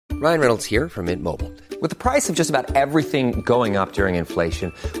Ryan Reynolds here from Mint Mobile. With the price of just about everything going up during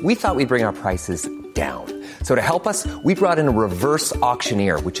inflation, we thought we'd bring our prices down. So to help us, we brought in a reverse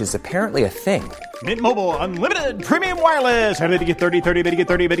auctioneer, which is apparently a thing. Mint Mobile Unlimited Premium Wireless. How to get 30, 30, bit to get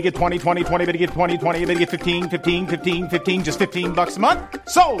 30, bit to get 20, 20, 20, bit to get 20, 20, bit to get 15, 15, 15, 15, just $15 a month?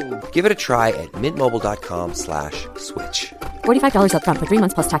 Sold! Give it a try at mintmobile.com/switch. $45 up front for 3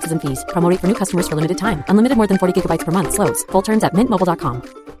 months plus taxes and fees. Promo rate for new customers for limited time. Unlimited more than 40 gigabytes per month. Slows full terms at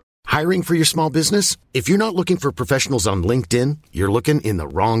mintmobile.com. Hiring for your small business? If you're not looking for professionals on LinkedIn, you're looking in the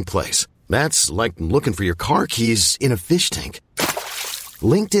wrong place. That's like looking for your car keys in a fish tank.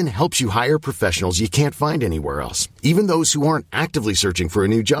 LinkedIn helps you hire professionals you can't find anywhere else, even those who aren't actively searching for a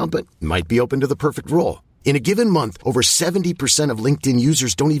new job but might be open to the perfect role. In a given month, over 70% of LinkedIn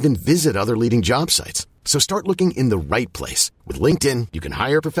users don't even visit other leading job sites. So start looking in the right place. With LinkedIn, you can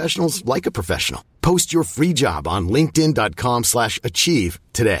hire professionals like a professional. Post your free job on linkedin.com/achieve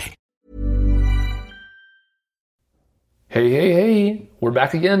today. Hey, we're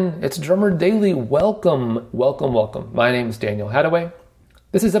back again. It's Drummer Daily. Welcome. My name is Daniel Hadaway.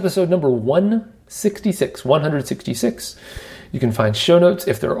 This is episode number 166. You can find show notes,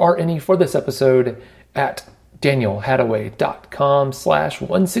 if there are any, for this episode at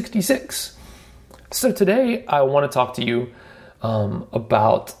danielhadaway.com/166. So today I want to talk to you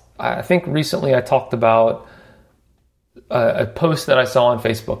about, I think recently I talked about a post that I saw on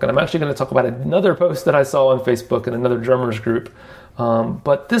Facebook, and I'm actually going to talk about another post that I saw on Facebook in another drummers group.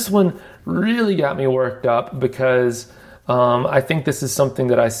 But this one really got me worked up because I think this is something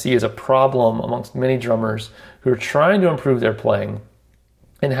that I see as a problem amongst many drummers who are trying to improve their playing,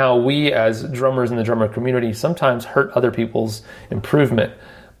 and how we as drummers in the drummer community sometimes hurt other people's improvement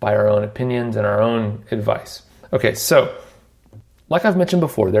by our own opinions and our own advice. Okay, so like I've mentioned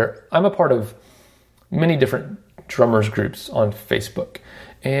before, I'm a part of many different drummers groups on Facebook.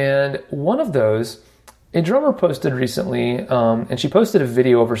 And one of those, a drummer posted recently, and she posted a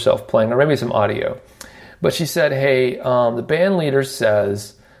video of herself playing, or maybe some audio. But she said, hey, the band leader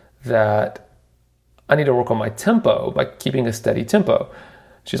says that I need to work on my tempo by keeping a steady tempo.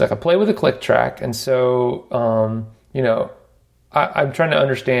 She's like, I play with a click track, and so, I'm trying to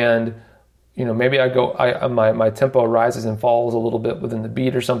understand, maybe my tempo rises and falls a little bit within the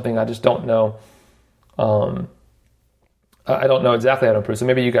beat or something. I just don't know. I don't know exactly how to improve. So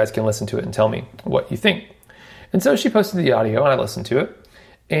maybe you guys can listen to it and tell me what you think. And so she posted the audio and I listened to it.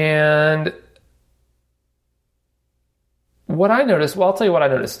 And what I noticed, well, I'll tell you what I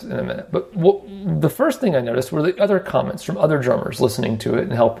noticed in a minute. But the first thing I noticed were the other comments from other drummers listening to it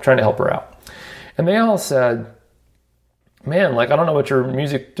and trying to help her out. And they all said, man, I don't know what your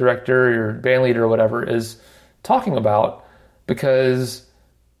music director, your band leader or whatever is talking about, because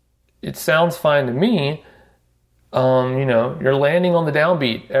it sounds fine to me. You're landing on the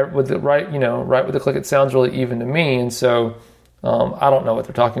downbeat with the right with the click. It sounds really even to me. And so, I don't know what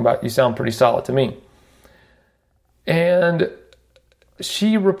they're talking about. You sound pretty solid to me. And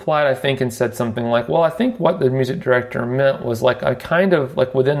she replied, I think, and said something like, well, I think what the music director meant was I kind of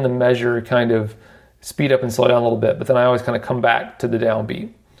within the measure kind of speed up and slow down a little bit, but then I always kind of come back to the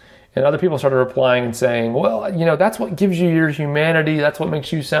downbeat. And other people started replying and saying, well, that's what gives you your humanity. That's what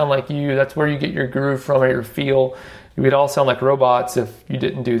makes you sound like you. That's where you get your groove from or your feel. We'd all sound like robots if you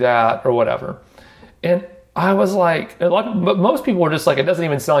didn't do that or whatever. And I was like, but most people were just like, it doesn't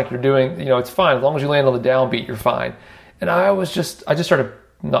even sound like you're doing, it's fine. As long as you land on the downbeat, you're fine. And I just started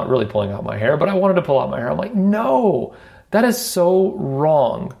not really pulling out my hair, but I wanted to pull out my hair. I'm like, no, that is so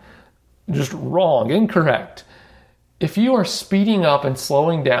wrong. Just wrong, incorrect. If you are speeding up and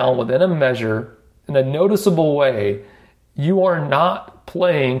slowing down within a measure in a noticeable way, you are not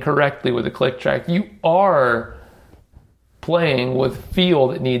playing correctly with a click track. You are playing with feel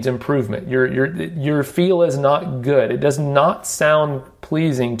that needs improvement. Your feel is not good. It does not sound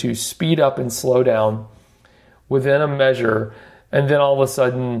pleasing to speed up and slow down within a measure, and then all of a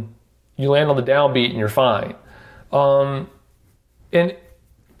sudden you land on the downbeat and you're fine. And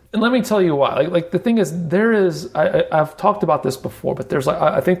let me tell you why. The thing is, I've talked about this before, but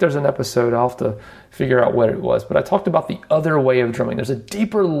I think there's an episode, I'll have to figure out what it was, but I talked about the other way of drumming. There's a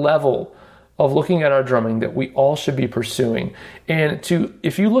deeper level of looking at our drumming that we all should be pursuing. And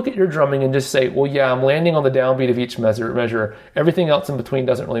if you look at your drumming and just say, well, yeah, I'm landing on the downbeat of each measure, everything else in between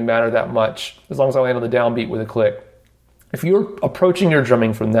doesn't really matter that much, as long as I land on the downbeat with a click. If you're approaching your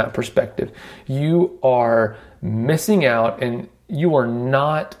drumming from that perspective, you are missing out, and you're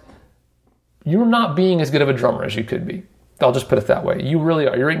not being as good of a drummer as you could be. I'll just put it that way. You really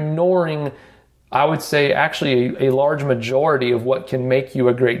are. You're ignoring, I would say, actually a large majority of what can make you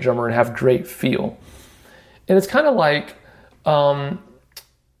a great drummer and have great feel. And it's kind of like,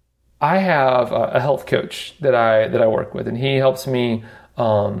 I have a health coach that I work with, and he helps me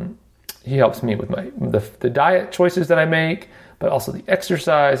with the diet choices that I make, but also the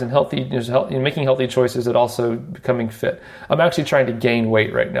exercise and making healthy choices, and also becoming fit. I'm actually trying to gain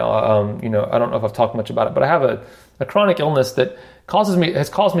weight right now. I don't know if I've talked much about it, but I have a chronic illness that has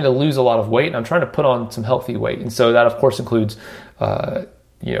caused me to lose a lot of weight, and I'm trying to put on some healthy weight. And so that, of course, includes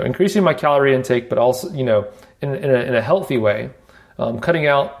increasing my calorie intake, but also in a healthy way, cutting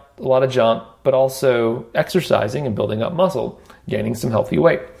out a lot of junk, but also exercising and building up muscle, gaining some healthy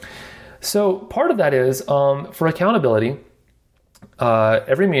weight. So part of that is for accountability.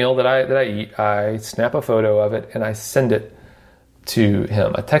 Every meal that I eat, I snap a photo of it and I send it to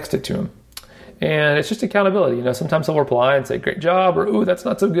him. I text it to him. And it's just accountability. Sometimes he'll reply and say, great job, or, ooh, that's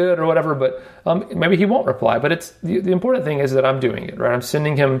not so good, or whatever. But maybe he won't reply. But it's the important thing is that I'm doing it, right? I'm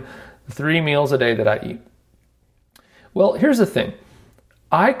sending him 3 meals a day that I eat. Well, here's the thing.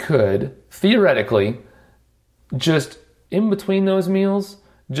 I could, theoretically, just in between those meals,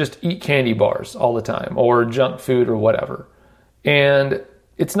 just eat candy bars all the time, or junk food, or whatever. And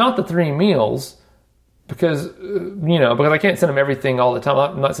it's not the 3 meals, because I can't send him everything all the time.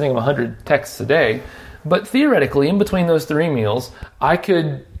 I'm not sending him 100 texts a day, but theoretically, in between those 3 meals, I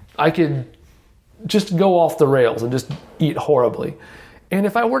could just go off the rails and just eat horribly. And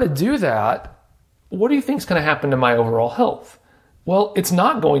if I were to do that, what do you think is going to happen to my overall health? Well, it's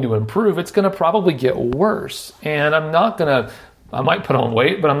not going to improve. It's going to probably get worse. And I might put on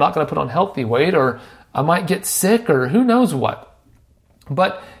weight, but I'm not going to put on healthy weight, or I might get sick, or who knows what.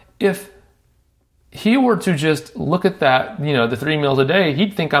 But if he were to just look at that, the 3 meals a day,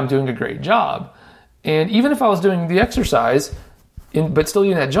 he'd think I'm doing a great job. And even if I was doing the exercise, but still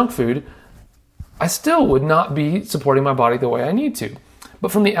eating that junk food, I still would not be supporting my body the way I need to.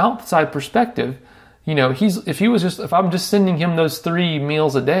 But from the outside perspective, if I'm just sending him those 3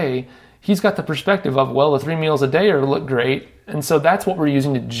 meals a day, he's got the perspective of, well, the 3 meals a day are to look great. And so that's what we're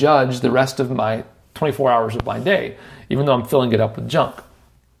using to judge the rest of my 24 hours of my day, even though I'm filling it up with junk.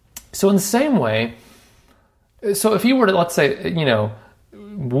 So in the same way, so if he were to, let's say,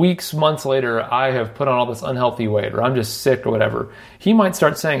 weeks, months later, I have put on all this unhealthy weight, or I'm just sick or whatever, he might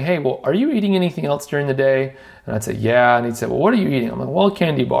start saying, hey, well, are you eating anything else during the day? And I'd say, yeah. And he'd say, well, what are you eating? I'm like, well,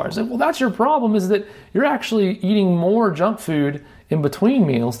 candy bars. And, well, that's your problem, is that you're actually eating more junk food in between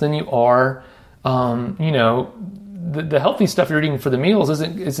meals than you are, the healthy stuff you're eating for the meals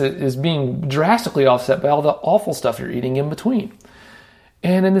is being drastically offset by all the awful stuff you're eating in between.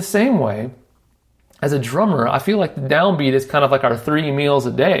 And in the same way, as a drummer, I feel like the downbeat is kind of like our 3 meals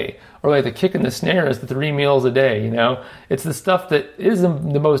a day, or like the kick and the snare is the 3 meals a day. It's the stuff that is the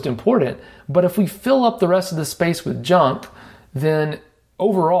most important. But if we fill up the rest of the space with junk, then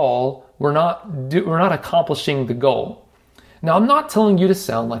overall we're not accomplishing the goal. Now, I'm not telling you to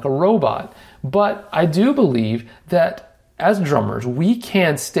sound like a robot, but I do believe that as drummers, we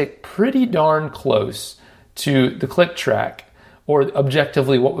can stick pretty darn close to the click track, or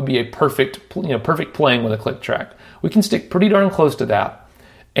objectively what would be a perfect playing with a click track. We can stick pretty darn close to that,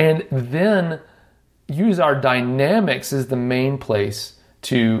 and then use our dynamics as the main place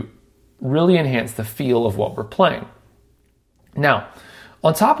to really enhance the feel of what we're playing. Now,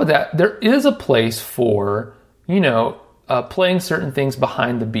 on top of that, there is a place for, playing certain things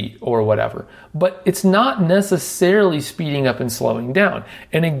behind the beat or whatever, but it's not necessarily speeding up and slowing down.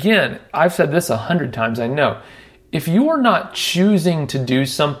 And again, I've said this 100 times, I know. If you are not choosing to do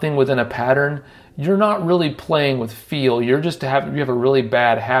something within a pattern, you're not really playing with feel. You have a really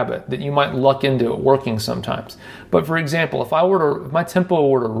bad habit that you might luck into it working sometimes. But for example, if my tempo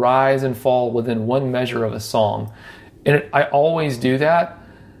were to rise and fall within one measure of a song, and I always do that,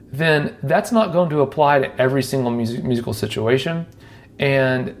 then that's not going to apply to every single musical situation.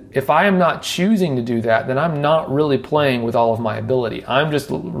 And if I am not choosing to do that, then I'm not really playing with all of my ability. I'm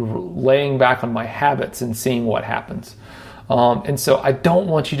just laying back on my habits and seeing what happens. And so I don't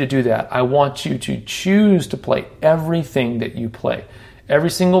want you to do that. I want you to choose to play everything that you play. Every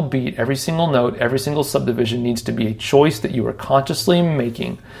single beat, every single note, every single subdivision needs to be a choice that you are consciously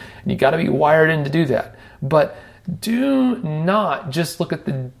making. And you got to be wired in to do that. But do not just look at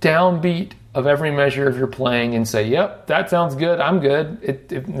the downbeat of every measure of your playing and say, yep, that sounds good, I'm good.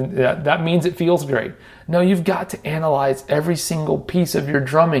 That means it feels great. No, you've got to analyze every single piece of your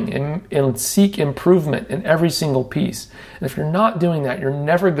drumming and seek improvement in every single piece. And if you're not doing that, you're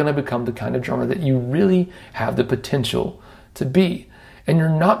never going to become the kind of drummer that you really have the potential to be. And you're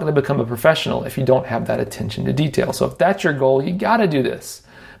not going to become a professional if you don't have that attention to detail. So if that's your goal, you got to do this.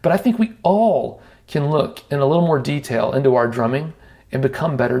 But I think we all can look in a little more detail into our drumming and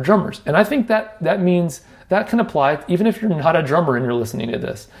become better drummers. And I think that means that can apply even if you're not a drummer and you're listening to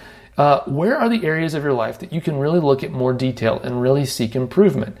this. where are the areas of your life that you can really look at more detail and really seek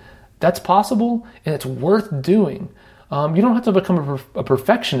improvement? That's possible, and it's worth doing. You don't have to become a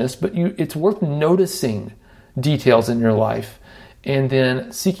perfectionist, but it's worth noticing details in your life and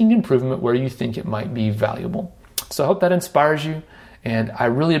then seeking improvement where you think it might be valuable. So I hope that inspires you, and I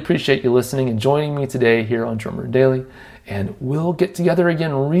really appreciate you listening and joining me today here on Drummer Daily, and we'll get together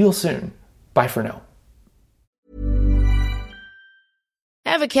again real soon. Bye for now.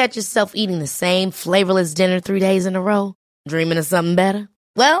 Ever catch yourself eating the same flavorless dinner 3 days in a row? Dreaming of something better?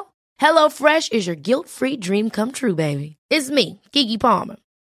 Well, HelloFresh is your guilt-free dream come true, baby. It's me, Keke Palmer.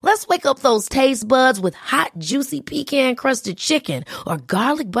 Let's wake up those taste buds with hot, juicy pecan-crusted chicken or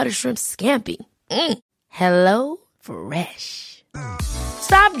garlic butter shrimp scampi. Hello Fresh.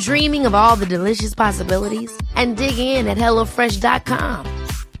 Stop dreaming of all the delicious possibilities and dig in at HelloFresh.com.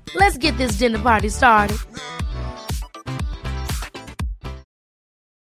 Let's get this dinner party started.